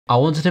I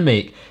wanted to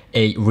make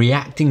a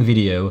reacting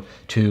video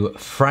to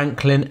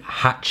Franklin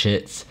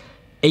Hatchett's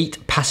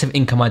 8 passive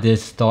income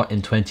ideas to start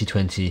in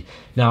 2020.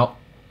 Now,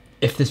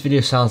 if this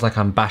video sounds like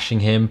I'm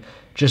bashing him,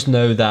 just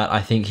know that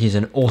I think he's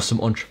an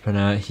awesome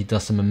entrepreneur. He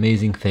does some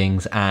amazing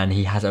things and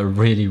he has a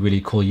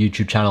really cool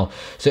YouTube channel.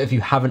 So if you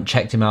haven't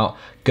checked him out,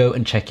 go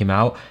and check him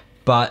out.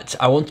 But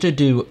I wanted to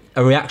do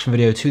a reaction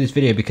video to this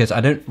video because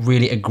I don't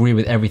really agree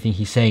with everything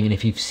he's saying. And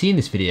if you've seen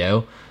this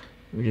video,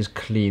 let me just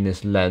clean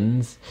this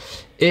lens.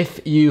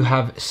 If you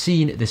have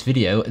seen this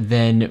video,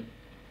 then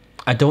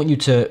I don't want you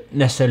to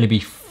necessarily be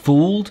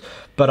fooled,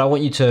 but I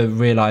want you to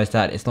realize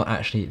that it's not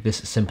actually this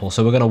simple.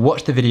 So we're going to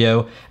watch the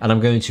video and I'm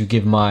going to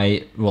give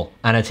my,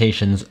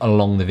 annotations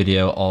along the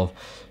video of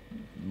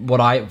what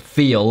I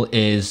feel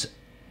is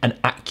an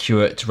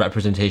accurate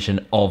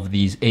representation of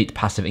these 8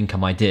 passive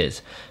income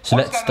ideas. So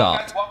let's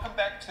start. Guys? Welcome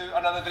back to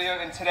another video.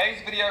 In today's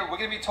video, we're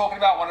going to be talking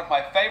about one of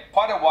my favorite,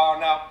 quite a while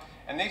now,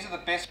 and these are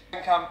the best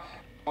income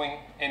doing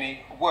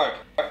any work.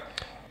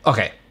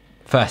 Okay,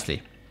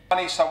 firstly,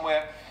 money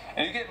somewhere,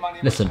 and you get money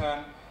in listen.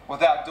 return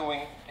without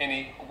doing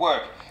any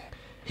work.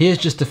 Here's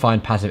just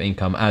defined passive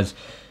income as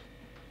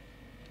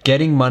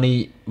getting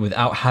money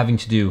without having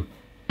to do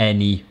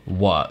any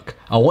work.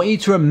 I want you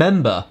to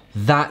remember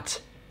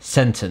that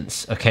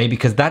sentence, okay?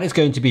 Because that is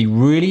going to be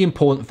really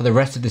important for the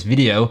rest of this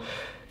video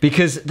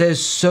because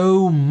there's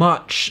so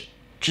much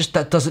just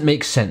that doesn't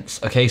make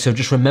sense, okay? So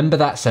just remember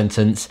that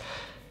sentence.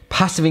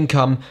 Passive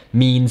income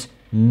means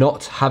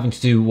not having to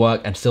do work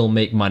and still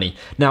make money.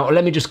 Now,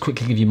 let me just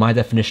quickly give you my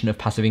definition of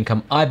passive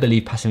income. I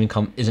believe passive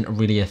income isn't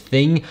really a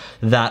thing,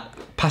 that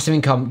passive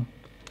income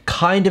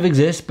kind of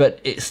exists, but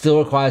it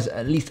still requires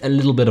at least a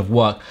little bit of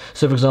work.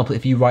 So for example,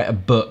 if you write a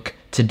book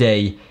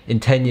today, in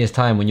 10 years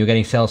time, when you're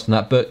getting sales from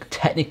that book,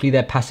 technically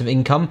they're passive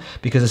income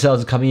because the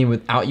sales are coming in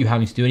without you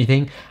having to do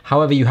anything.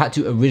 However, you had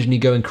to originally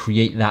go and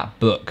create that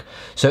book.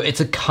 So it's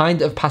a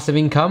kind of passive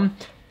income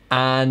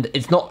and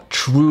it's not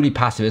truly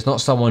passive. It's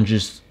not someone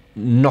just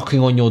knocking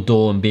on your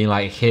door and being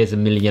like, here's £1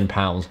 million.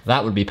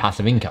 That would be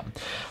passive income,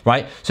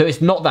 right? So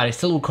it's not that, it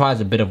still requires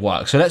a bit of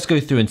work. So let's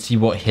go through and see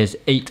what his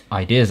 8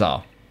 ideas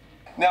are.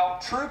 Now,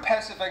 true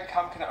passive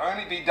income can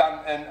only be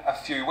done in a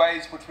few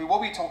ways, which we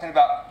will be talking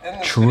about in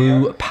this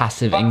video. True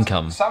passive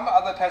income. Some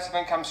other passive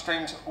income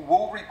streams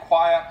will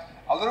require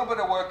a little bit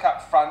of work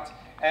up front.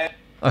 And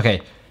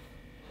okay,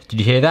 did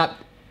you hear that?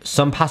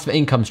 Some passive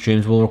income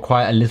streams will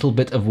require a little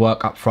bit of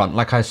work up front,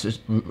 like I said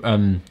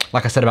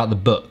about the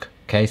book.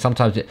 Okay,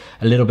 sometimes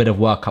a little bit of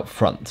work up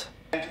front.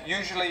 And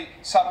usually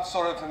some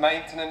sort of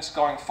maintenance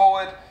going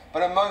forward,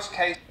 but in most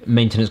cases...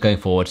 Maintenance going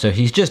forward. So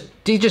he's just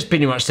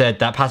pretty much said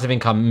that passive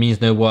income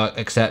means no work,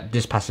 except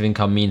this passive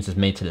income means there's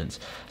maintenance.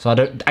 So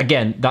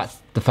again, that's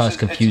the first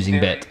confusing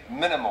bit.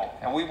 Minimal,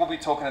 and we will be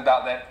talking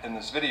about that in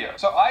this video.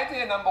 So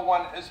idea number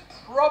 1 is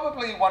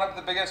probably one of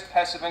the biggest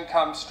passive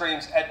income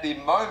streams at the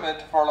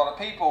moment for a lot of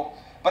people,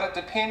 but it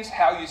depends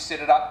how you set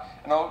it up,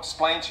 and I'll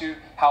explain to you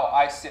how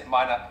I set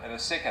mine up in a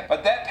second.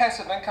 But that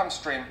passive income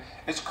stream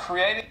is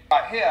created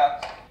right here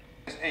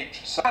is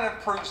each. So it kind of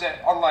proves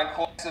that online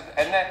courses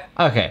and that...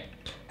 Okay,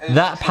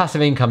 that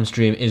passive income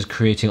stream is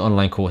creating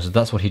online courses.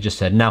 That's what he just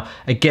said. Now,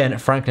 again,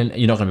 Franklin,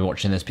 you're not going to be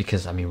watching this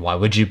because, I mean, why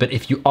would you? But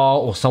if you are,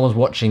 or someone's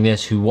watching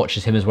this who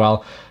watches him as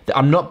well,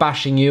 I'm not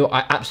bashing you.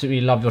 I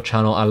absolutely love your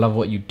channel. I love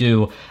what you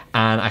do.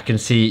 And I can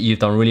see you've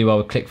done really well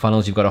with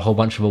ClickFunnels. You've got a whole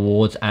bunch of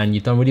awards and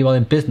you've done really well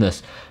in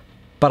business.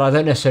 But I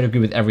don't necessarily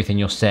agree with everything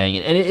you're saying.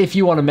 And if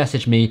you want to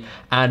message me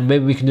and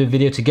maybe we can do a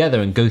video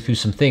together and go through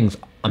some things,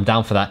 I'm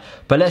down for that.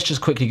 But let's just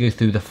quickly go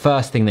through the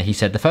first thing that he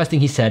said. The first thing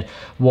he said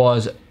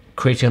was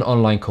creating an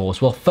online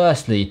course. Well,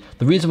 firstly,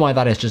 the reason why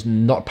that is just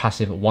not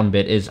passive one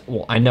bit is,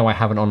 well, I know I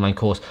have an online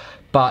course,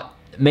 but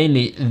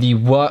mainly the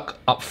work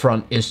up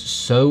front is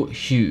so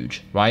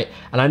huge, right?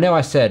 And I know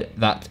I said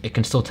that it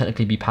can still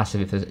technically be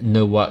passive if there's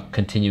no work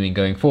continuing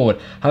going forward.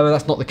 However,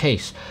 that's not the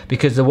case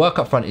because the work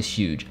up front is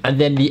huge. And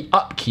then the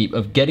upkeep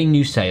of getting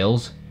new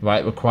sales,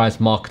 right, requires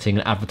marketing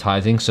and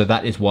advertising. So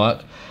that is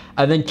work.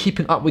 And then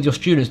keeping up with your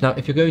students. Now,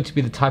 if you're going to be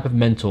the type of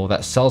mentor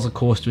that sells a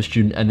course to a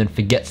student and then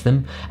forgets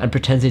them and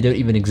pretends they don't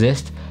even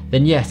exist,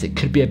 then yes, it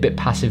could be a bit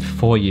passive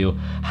for you.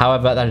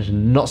 However, that is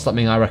not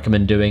something I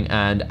recommend doing.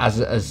 And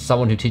as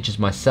someone who teaches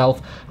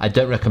myself, I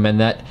don't recommend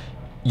that.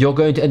 You're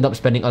going to end up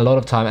spending a lot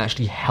of time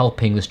actually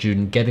helping the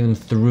student, getting them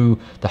through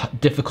the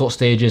difficult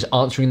stages,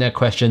 answering their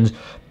questions,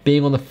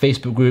 being on the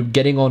Facebook group,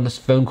 getting on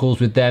phone calls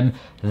with them.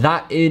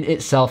 That in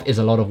itself is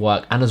a lot of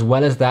work. And as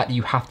well as that,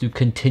 you have to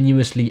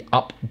continuously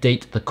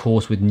update the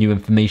course with new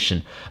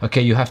information.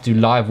 Okay, you have to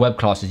live web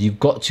classes. You've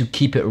got to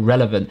keep it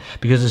relevant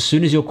because as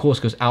soon as your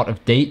course goes out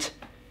of date,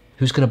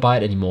 who's going to buy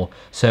it anymore?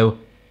 So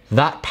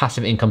that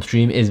passive income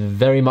stream is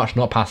very much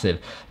not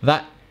passive.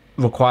 That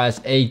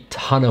requires a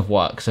ton of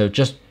work. So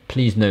just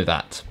please know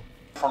that.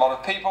 For a lot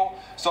of people,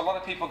 so a lot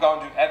of people go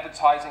and do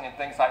advertising and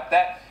things like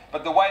that.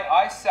 But the way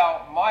I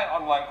sell my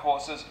online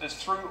courses is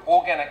through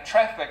organic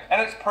traffic,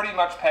 and it's pretty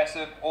much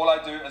passive. All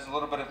I do is a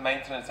little bit of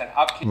maintenance and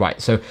upkeep.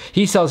 Right, so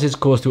he sells his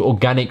course through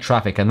organic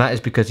traffic, and that is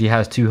because he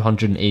has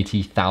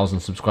 280,000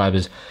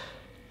 subscribers.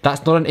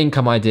 That's not an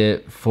income idea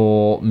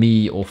for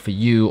me or for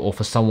you or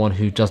for someone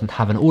who doesn't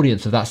have an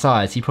audience of that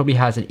size. He probably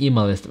has an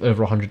email list of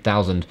over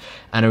 100,000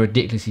 and a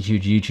ridiculously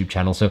huge YouTube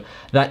channel. So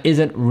that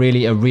isn't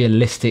really a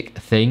realistic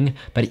thing.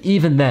 But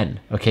even then,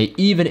 okay,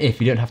 even if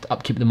you don't have to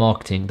upkeep the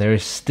marketing, there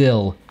is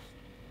still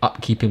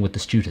upkeeping with the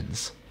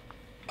students.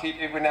 Keep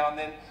every now and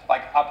then,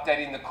 like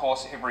updating the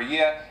course every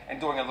year and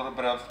doing a little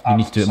bit of you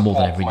need to do it more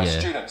than every year.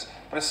 Students.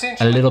 But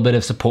essentially, a little bit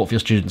of support for your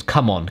students.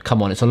 Come on,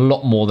 it's a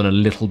lot more than a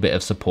little bit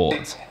of support.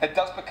 It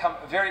does become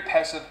very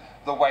passive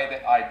the way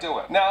that I do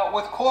it. Now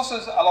with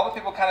courses, a lot of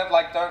people kind of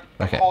like don't,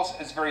 the course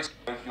is very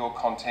with your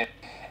content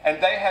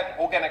and they have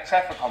organic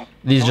traffic on.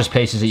 These are just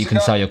places that you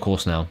can sell your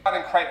course now.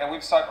 And create a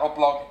website or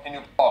blog in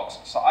your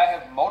blogs. So I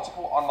have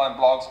multiple online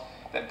blogs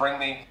that bring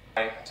me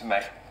to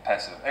make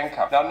passive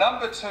income. Now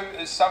number 2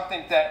 is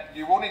something that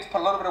you will need to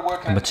put a little bit of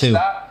work in to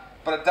start,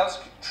 but it does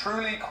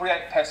truly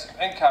create passive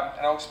income,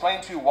 and I'll explain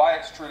to you why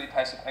it's truly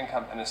passive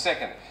income in a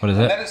second. What is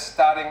it? And that is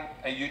starting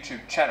a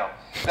YouTube channel.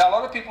 Now a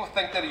lot of people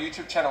think that a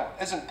YouTube channel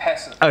isn't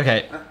passive.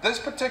 Okay. But this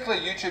particular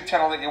YouTube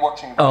channel that you're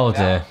watching right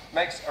now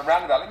makes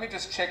around about, let me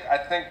just check, I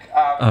think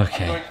I'm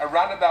doing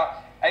around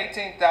about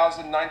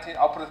 $18,000,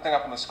 I'll put a thing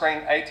up on the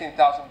screen,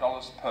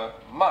 $18,000 per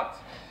month.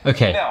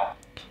 Okay.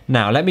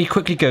 Now, let me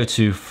quickly go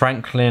to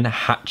Franklin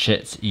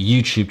Hatchett's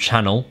YouTube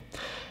channel.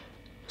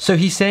 So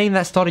he's saying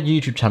that start a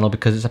YouTube channel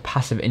because it's a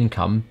passive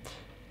income.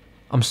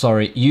 I'm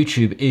sorry,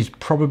 YouTube is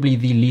probably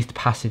the least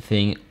passive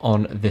thing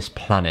on this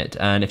planet.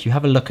 And if you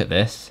have a look at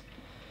this,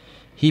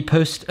 he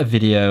posts a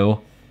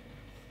video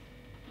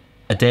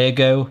a day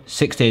ago,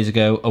 6 days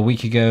ago, a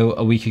week ago,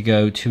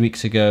 2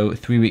 weeks ago,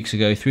 3 weeks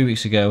ago, 3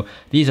 weeks ago.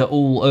 These are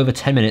all over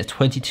 10 minutes,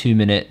 22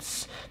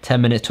 minutes, 10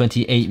 minutes,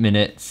 28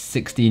 minutes,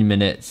 16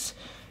 minutes.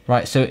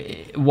 Right, so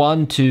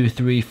 1, 2,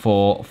 3,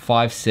 4,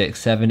 5, 6,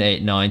 7,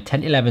 8, 9,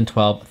 10, 11,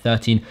 12,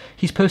 13.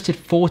 He's posted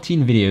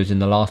 14 videos in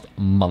the last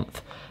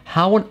month.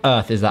 How on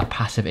earth is that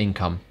passive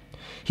income?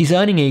 He's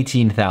earning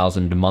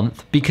 $18,000 a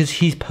month because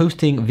he's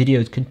posting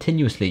videos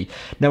continuously.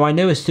 Now I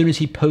know as soon as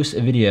he posts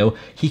a video,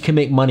 he can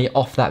make money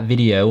off that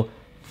video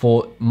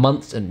for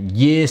months and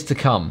years to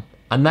come.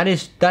 And that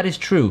is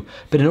true.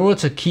 But in order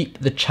to keep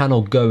the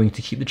channel going,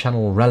 to keep the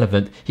channel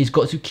relevant, he's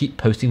got to keep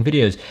posting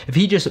videos. If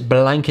he just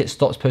blanket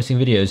stops posting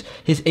videos,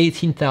 his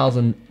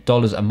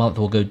 $18,000 a month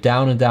will go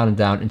down and down and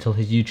down until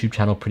his YouTube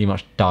channel pretty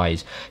much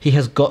dies. He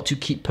has got to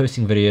keep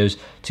posting videos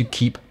to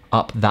keep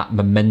up that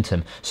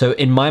momentum. So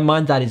in my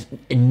mind, that is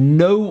in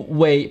no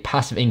way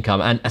passive income.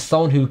 And as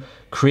someone who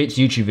creates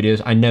YouTube videos,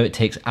 I know it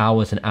takes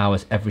hours and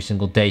hours every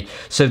single day.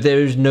 So there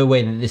is no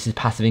way that this is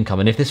passive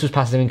income. And if this was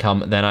passive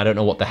income, then I don't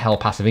know what the hell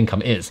passive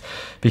income is,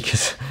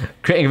 because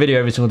creating a video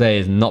every single day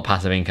is not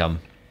passive income.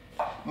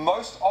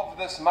 Most of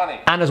this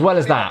money. And as well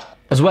as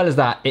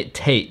that, it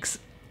takes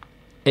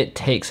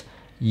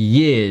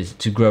years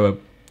to grow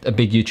a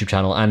big YouTube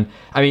channel. And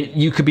I mean,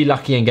 you could be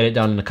lucky and get it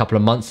done in a couple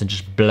of months and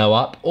just blow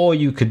up, or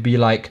you could be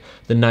like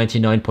the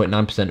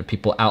 99.9% of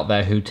people out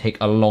there who take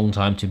a long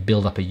time to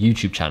build up a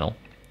YouTube channel.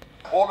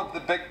 All of the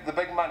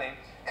big money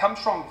comes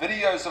from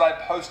videos that I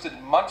posted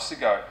months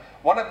ago.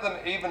 One of them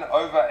even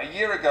over a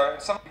year ago,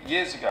 some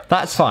years ago.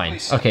 That's fine.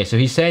 Okay, so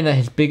he's saying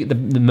that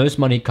the most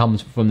money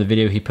comes from the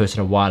video he posted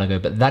a while ago,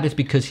 but that is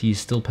because he's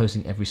still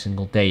posting every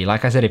single day.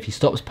 Like I said, if he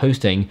stops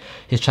posting,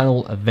 his channel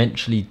will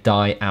eventually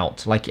die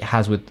out, like it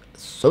has with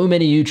so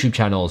many YouTube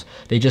channels.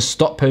 They just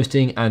stop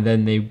posting and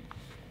then they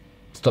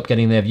stop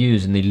getting their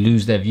views and they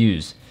lose their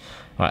views.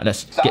 All right,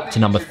 let's get to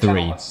number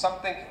 3.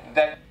 Something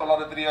that a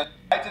lot of videos.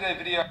 I did a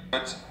video.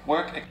 It's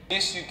work.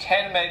 Yes, you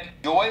can make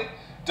joy.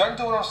 Don't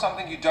do it on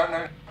something you don't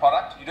know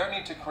product. You don't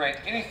need to create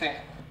anything.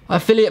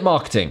 Affiliate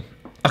marketing.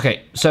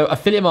 Okay, so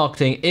affiliate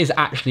marketing is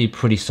actually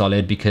pretty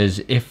solid, because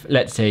if,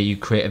 let's say, you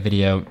create a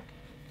video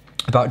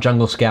about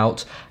Jungle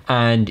Scout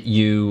and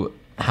you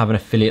have an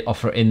affiliate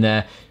offer in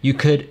there, you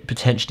could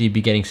potentially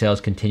be getting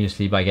sales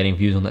continuously by getting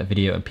views on that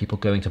video and people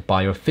going to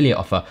buy your affiliate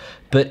offer.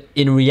 But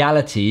in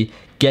reality,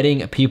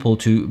 getting people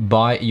to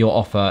buy your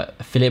offer,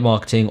 affiliate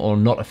marketing or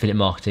not affiliate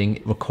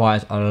marketing,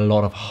 requires a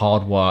lot of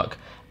hard work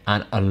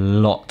and a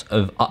lot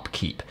of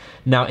upkeep.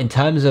 Now, in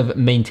terms of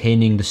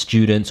maintaining the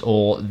students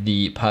or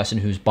the person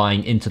who's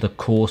buying into the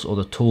course or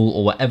the tool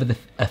or whatever the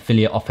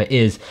affiliate offer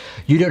is,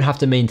 you don't have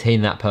to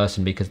maintain that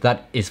person, because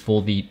that is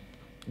for the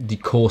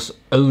course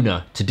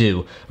owner to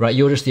do, right?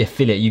 You're just the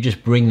affiliate, you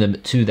just bring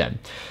them to them.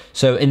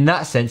 So in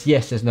that sense,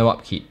 yes, there's no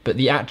upkeep, but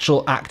the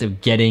actual act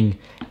of getting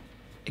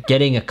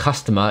a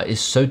customer is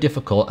so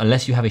difficult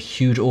unless you have a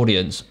huge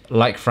audience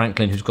like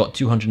Franklin, who's got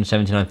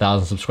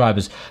 279,000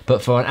 subscribers.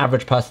 But for an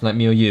average person like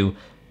me or you,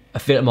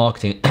 affiliate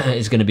marketing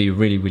is going to be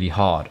really, really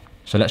hard.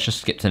 So let's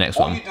just skip to the next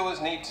one. All you do is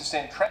need to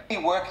send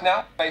training work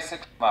now,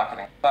 basic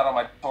marketing. Not on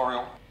my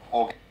tutorial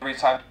or every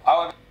time.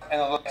 However,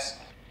 analytics.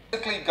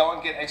 Basically, go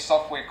and get a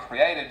software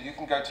created. You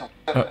can go to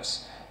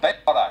service,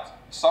 product,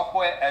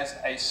 software as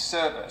a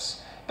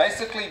service.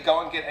 Basically,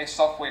 go and get a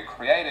software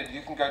created.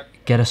 You can go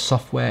get a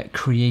software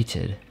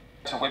created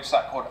to a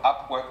website called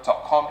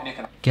upwork.com, and you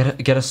can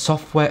get a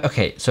software.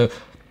 Okay, so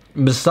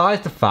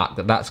besides the fact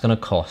that that's going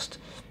to cost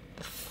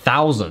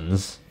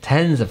thousands,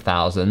 tens of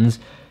thousands,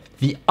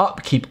 the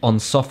upkeep on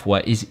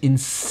software is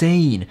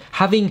insane.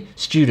 Having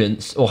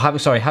students, or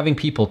having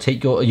people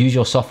use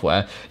your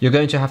software, you're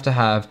going to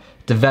have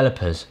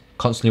developers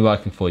constantly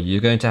working for you.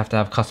 You're going to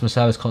have customer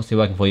service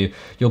constantly working for you.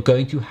 You're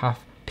going to have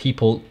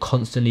people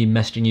constantly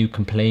messaging you,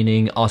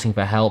 complaining, asking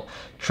for help,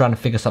 trying to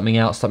figure something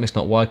out, something's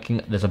not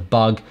working, there's a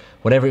bug,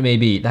 whatever it may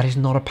be. That is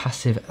not a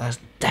passive, that's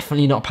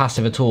definitely not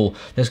passive at all.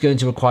 There's going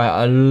to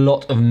require a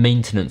lot of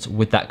maintenance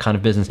with that kind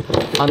of business.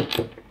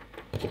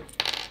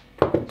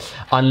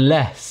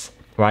 Unless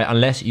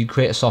you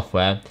create a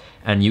software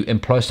and you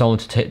employ someone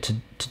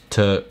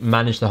to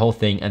manage the whole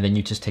thing, and then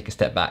you just take a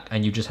step back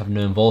and you just have no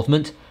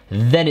involvement,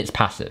 then it's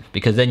passive,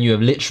 because then you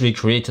have literally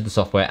created the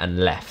software and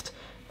left.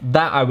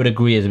 That I would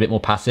agree is a bit more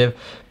passive,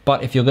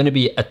 but if you're going to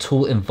be a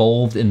tool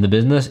involved in the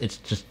business, it's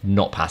just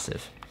not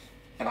passive.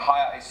 And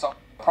hire a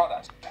software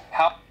product.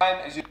 How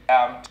is you?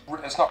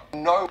 It's not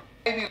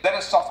maybe let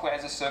a software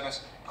as a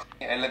service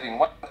a living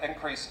wage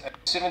increase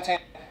 17,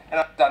 and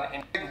I've done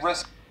in big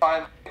risk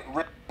time.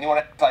 You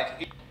want to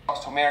like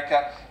to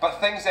America,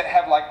 but things that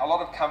have like a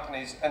lot of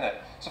companies in it.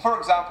 So for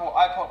example,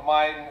 I put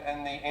mine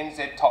in the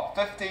NZ top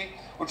 50,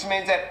 which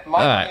means that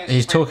my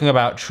he's talking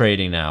about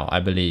trading now, I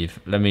believe.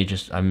 I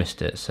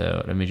missed it,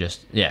 so let me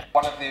just, yeah.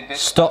 One of the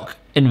stock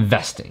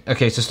investing.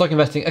 Okay, so stock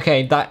investing,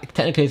 okay, that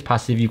technically is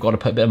passive. You've got to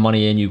put a bit of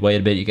money in, you wait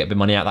a bit, you get a bit of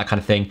money out, that kind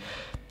of thing.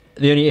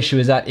 The only issue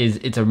is that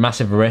it's a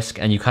massive risk,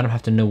 and you kind of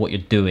have to know what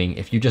you're doing.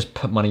 If you just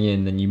put money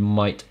in, then you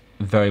might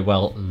very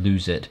well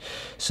lose it.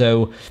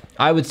 So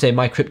I would say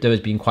my crypto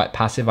has been quite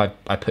passive. I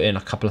put in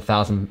a couple of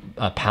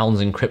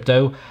 £1,000 in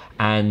crypto,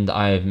 and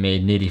I've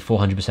made nearly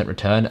 400%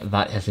 return.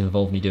 That has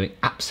involved me doing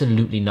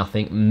absolutely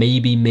nothing.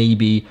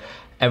 Maybe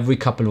every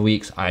couple of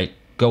weeks I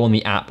go on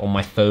the app on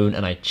my phone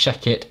and I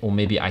check it, or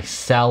maybe I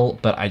sell,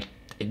 but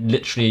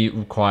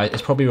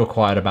it's probably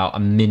required about a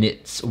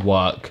minute's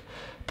work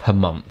per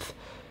month.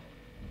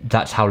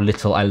 That's how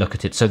little I look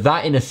at it. So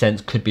that in a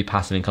sense could be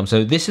passive income.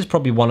 So this is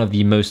probably one of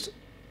the most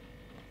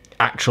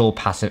actual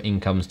passive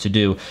incomes to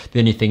do. The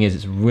only thing is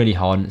it's really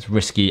hard and it's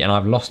risky, and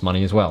I've lost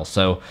money as well.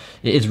 So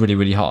it is really,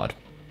 really hard.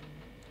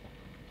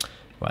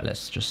 Right,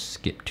 let's just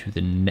skip to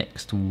the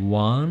next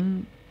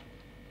one.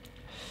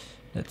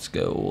 Let's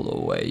go all the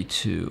way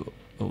to,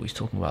 oh, he's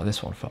talking about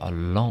this one for a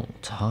long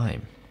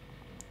time.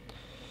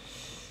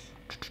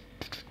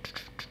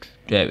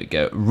 There we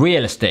go.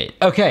 Real estate.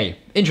 Okay,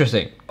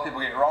 interesting.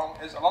 People get wrong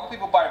is a lot of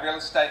people buy real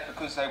estate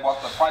because they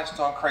want the price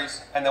to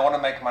increase and they want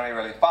to make money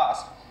really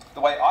fast. The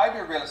way I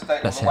do real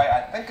estate, or the way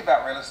I think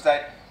about real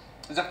estate,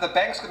 is if the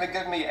bank's going to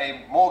give me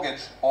a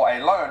mortgage or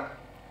a loan,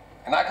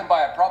 and I can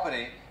buy a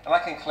property and I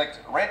can collect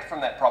rent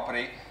from that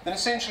property, then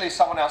essentially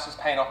someone else is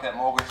paying off that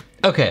mortgage.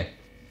 Okay.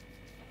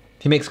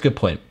 He makes a good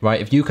point, right?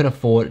 If you can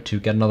afford to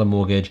get another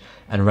mortgage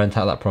and rent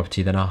out that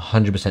property, then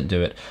 100%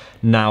 do it.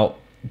 Now,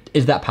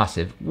 is that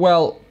passive?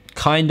 Well,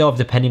 kind of,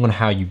 depending on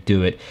how you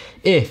do it.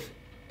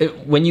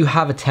 When you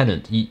have a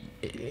tenant,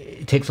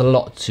 it takes a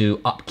lot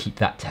to upkeep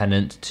that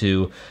tenant,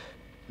 to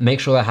make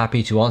sure they're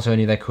happy, to answer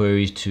any of their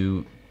queries,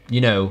 to,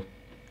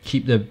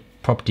 keep the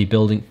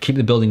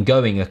building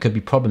going. There could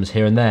be problems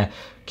here and there,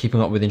 keeping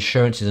up with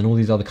insurances and all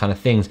these other kind of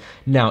things.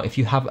 Now, if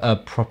you have a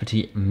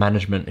property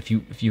management, if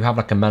you have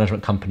like a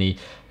management company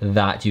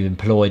that you've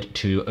employed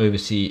to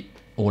oversee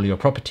all your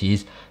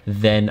properties,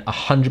 then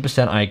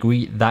 100% I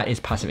agree, that is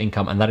passive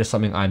income, and that is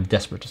something I'm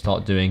desperate to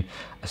start doing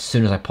as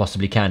soon as I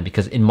possibly can.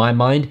 Because in my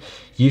mind,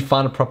 you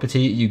find a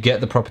property, you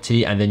get the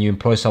property, and then you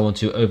employ someone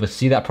to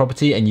oversee that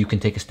property, and you can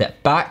take a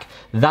step back.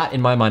 That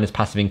in my mind is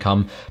passive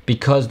income,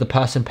 because the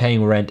person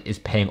paying rent is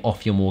paying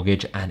off your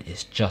mortgage, and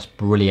it's just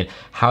brilliant.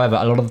 However,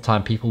 a lot of the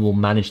time people will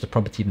manage the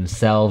property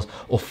themselves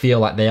or feel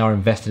like they are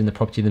invested in the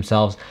property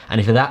themselves, and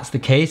if that's the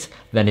case,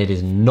 then it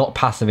is not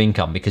passive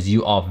income, because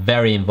you are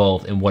very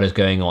involved in what is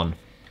going on.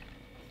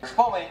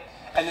 For me,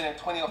 and then in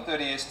 20 or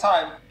 30 years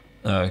time.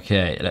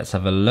 Okay, let's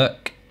have a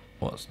look.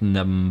 What's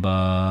number?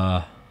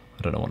 I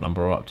don't know what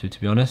number we're up to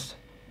be honest.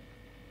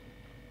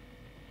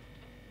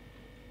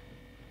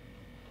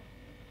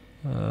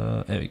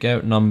 There we go.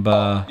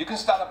 Number. You can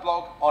start a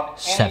blog on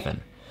 7. Any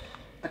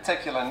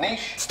particular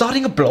niche.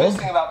 Starting a blog. The best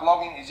thing about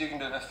blogging is you can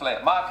do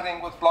affiliate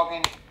marketing with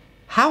blogging.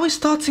 How is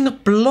starting a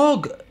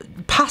blog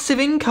passive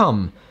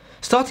income?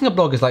 Starting a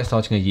blog is like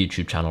starting a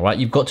YouTube channel, right?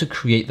 You've got to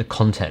create the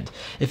content.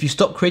 If you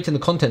stop creating the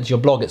content to your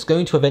blog, it's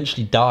going to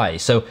eventually die.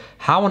 So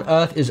how on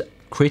earth is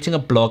creating a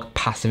blog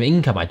passive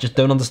income? I just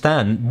don't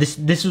understand. This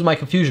was my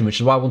confusion, which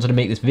is why I wanted to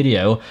make this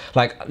video.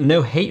 Like,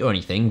 no hate or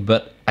anything,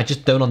 but I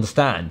just don't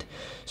understand.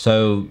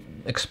 So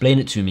explain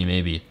it to me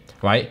maybe,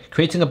 right?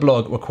 Creating a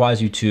blog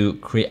requires you to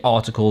create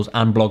articles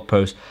and blog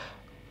posts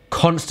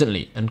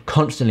constantly, and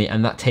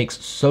that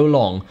takes so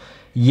long.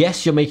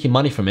 Yes, you're making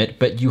money from it,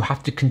 but you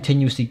have to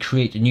continuously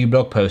create a new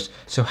blog post.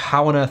 So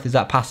how on earth is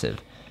that passive?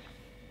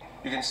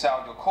 You can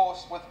sell your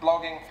course with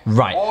blogging.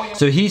 Right,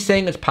 so he's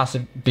saying it's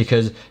passive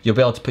because you'll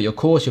be able to put your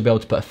course, you'll be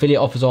able to put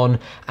affiliate offers on,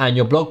 and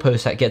your blog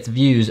post that gets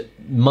views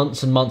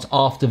months and months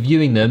after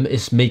viewing them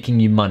is making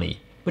you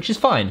money, which is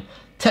fine.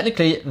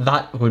 technically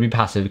that would be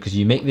passive because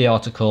you make the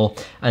article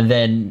and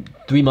then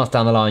 3 months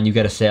down the line you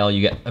get a sale,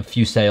 you get a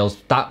few sales.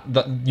 That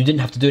you didn't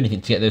have to do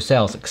anything to get those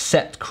sales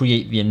except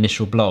create the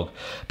initial blog.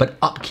 But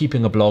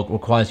upkeeping a blog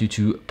requires you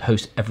to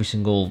post every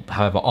single,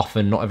 however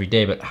often, not every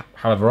day, but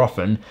however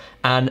often,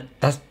 and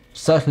that's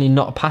certainly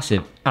not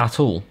passive at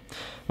all.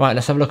 Right,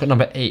 let's have a look at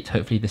number 8.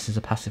 Hopefully this is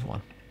a passive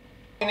one.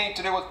 What you need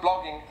to do with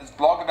blogging is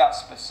blog about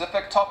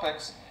specific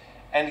topics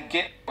and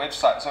get a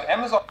website. So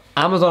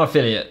Amazon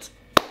affiliate.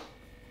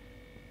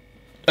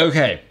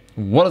 Okay,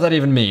 what does that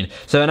even mean?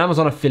 So an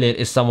Amazon affiliate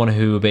is someone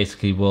who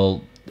basically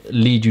will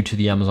lead you to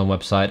the Amazon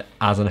website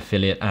as an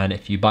affiliate, and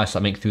if you buy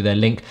something through their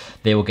link,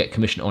 they will get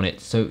commission on it.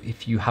 So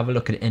if you have a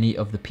look at any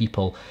of the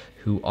people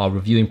who are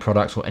reviewing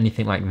products or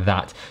anything like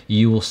that,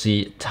 you will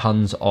see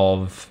tons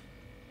of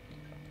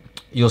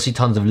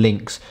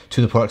links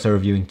to the products they're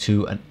reviewing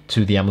to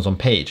the Amazon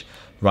page,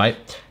 right?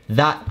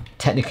 That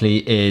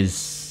technically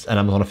is an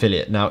Amazon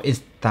affiliate. Now,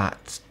 is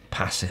that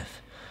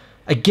passive?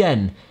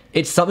 Again,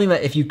 it's something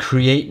that if you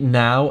create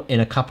now, in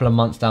a couple of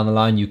months down the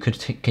line, you could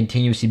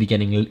continuously be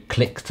getting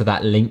clicks to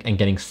that link and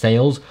getting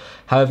sales.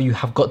 However, you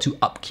have got to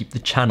upkeep the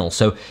channel.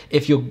 So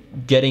if you're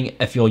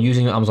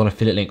using an Amazon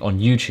affiliate link on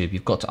YouTube,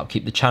 you've got to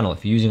upkeep the channel.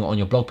 If you're using it on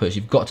your blog post,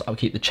 you've got to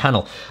upkeep the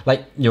channel.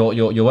 Like your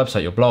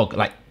website, your blog,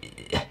 like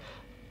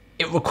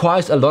it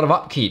requires a lot of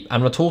upkeep,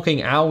 and we're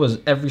talking hours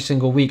every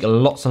single week,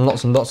 lots and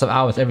lots and lots of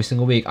hours every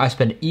single week. I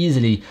spend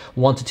easily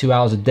 1 to 2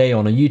 hours a day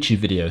on a YouTube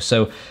video.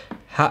 So,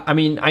 I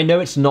mean, I know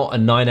it's not a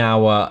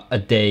 9-hour a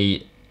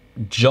day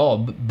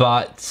job,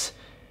 but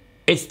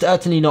it's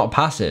certainly not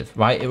passive,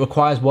 right? It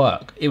requires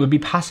work. It would be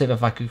passive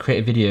if I could create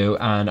a video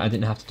and I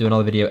didn't have to do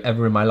another video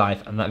ever in my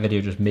life, and that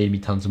video just made me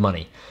tons of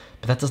money.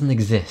 But that doesn't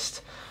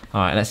exist. All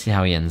right, let's see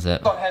how he ends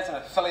it. Amazon has an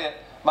affiliate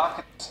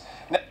market.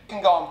 Now you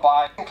can go and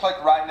buy and click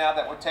right now.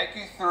 That will take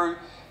you through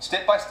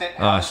step by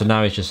step. So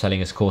now he's just selling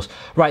his course.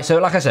 Right, so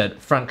like I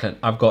said, Franklin,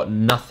 I've got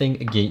nothing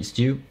against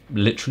you.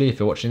 Literally, if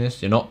you're watching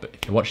this, you're not, but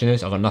if you're watching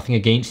this, I've got nothing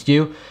against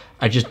you.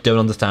 I just don't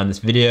understand this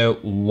video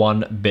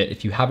one bit.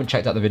 If you haven't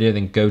checked out the video,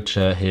 then go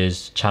to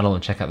his channel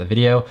and check out the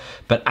video.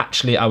 But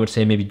actually, I would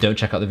say maybe don't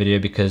check out the video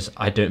because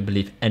I don't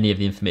believe any of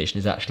the information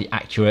is actually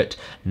accurate.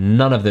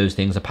 None of those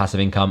things are passive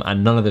income,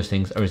 and none of those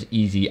things are as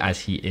easy as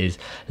he is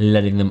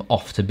letting them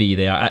off to be.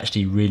 They are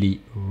actually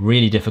really,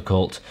 really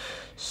difficult.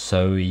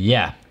 So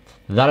yeah.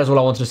 That is all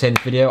I wanted to say in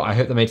this video. I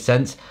hope that made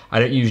sense. I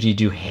don't usually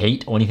do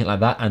hate or anything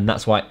like that, and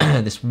that's why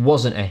this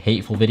wasn't a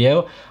hateful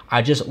video.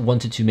 I just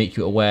wanted to make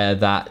you aware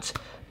that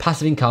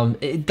passive income,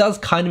 it does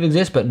kind of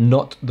exist, but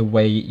not the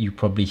way you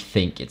probably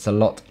think. It's a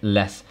lot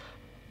less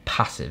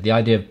passive. The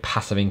idea of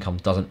passive income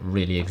doesn't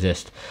really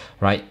exist,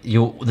 right?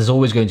 There's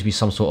always going to be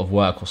some sort of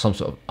work or some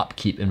sort of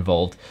upkeep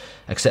involved,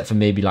 except for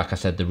maybe, like I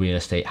said, the real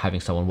estate,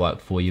 having someone work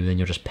for you, then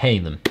you're just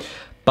paying them.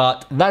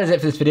 But that is it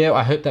for this video.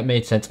 I hope that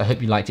made sense. I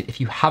hope you liked it.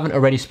 If you haven't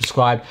already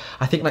subscribed,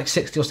 I think like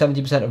 60 or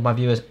 70% of my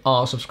viewers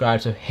are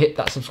subscribed. So hit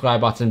that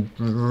subscribe button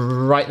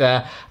right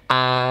there.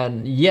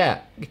 And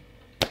yeah,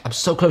 I'm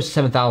so close to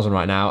 7,000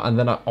 right now. And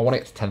then I want to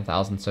get to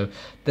 10,000. So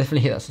definitely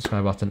hit that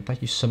subscribe button.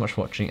 Thank you so much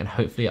for watching. And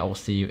hopefully I will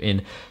see you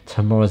in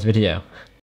tomorrow's video.